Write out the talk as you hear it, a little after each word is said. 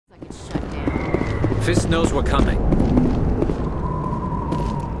Fist knows we're coming.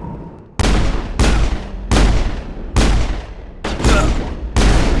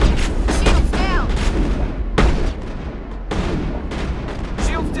 Shields down!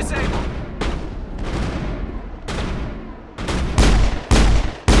 Shields disabled!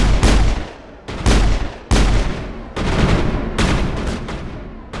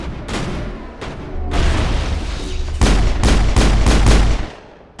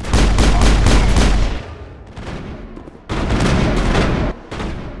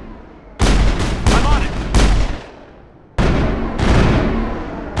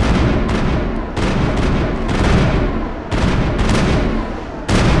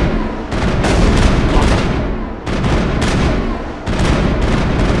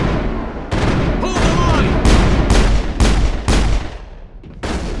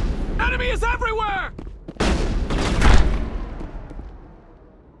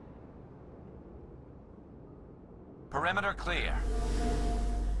 Perimeter clear.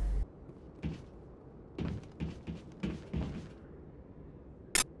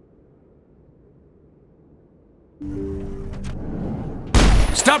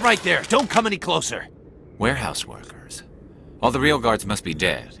 Stop right there! Don't come any closer! Warehouse workers. All the real guards must be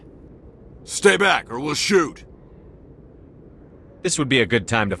dead. Stay back, or we'll shoot. This would be a good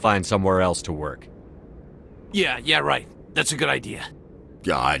time to find somewhere else to work. Yeah, right. That's a good idea.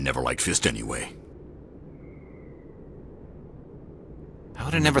 Yeah, I never liked Fist anyway. I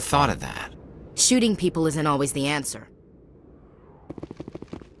would have never thought of that. Shooting people isn't always the answer.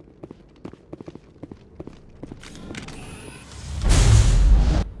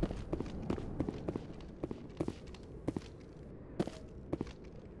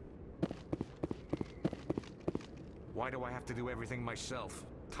 Why do I have to do everything myself?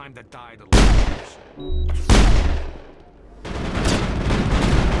 Time to die to lose.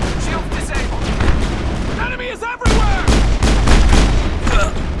 Shields disabled! Enemy is everywhere!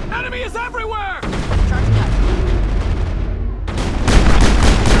 Enemy is everywhere! Charging up.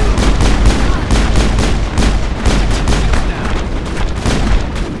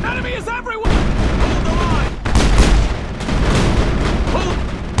 Enemy is everywhere! Hold the line! Hold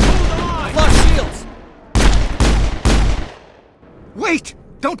the line! Lost shields! Wait!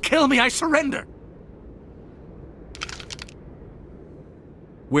 Don't kill me! I surrender!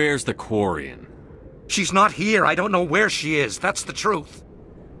 Where's the Quarian? She's not here. I don't know where she is. That's the truth.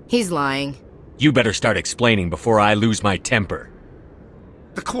 He's lying. You better start explaining before I lose my temper.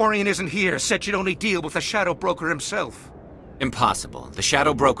 The Quarian isn't here. Said she'd only deal with the Shadow Broker himself. Impossible. The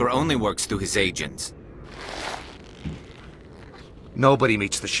Shadow Broker only works through his agents. Nobody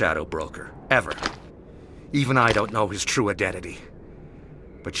meets the Shadow Broker. Ever. Even I don't know his true identity.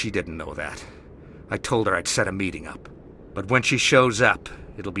 But she didn't know that. I told her I'd set a meeting up. But when she shows up,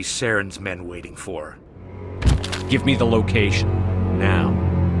 it'll be Saren's men waiting for her. Give me the location. Now.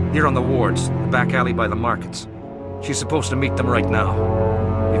 Here on the wards, the back alley by the markets. She's supposed to meet them right now.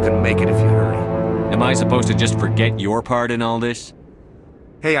 You can make it if you hurry. Am I supposed to just forget your part in all this?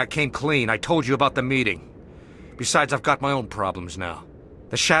 Hey, I came clean. I told you about the meeting. Besides, I've got my own problems now.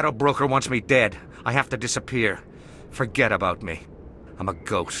 The Shadow Broker wants me dead. I have to disappear. Forget about me. I'm a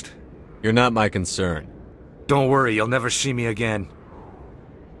ghost. You're not my concern. Don't worry, you'll never see me again.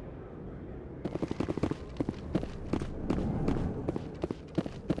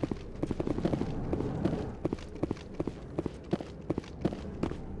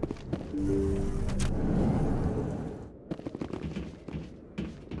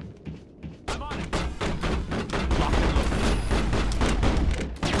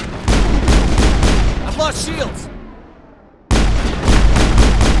 I've lost shields!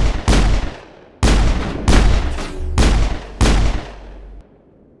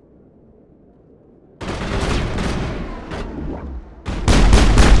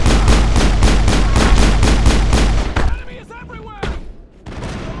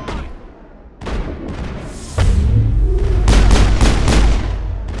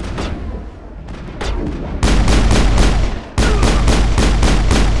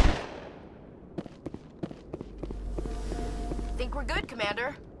 Think we're good,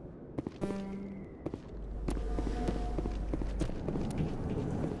 Commander?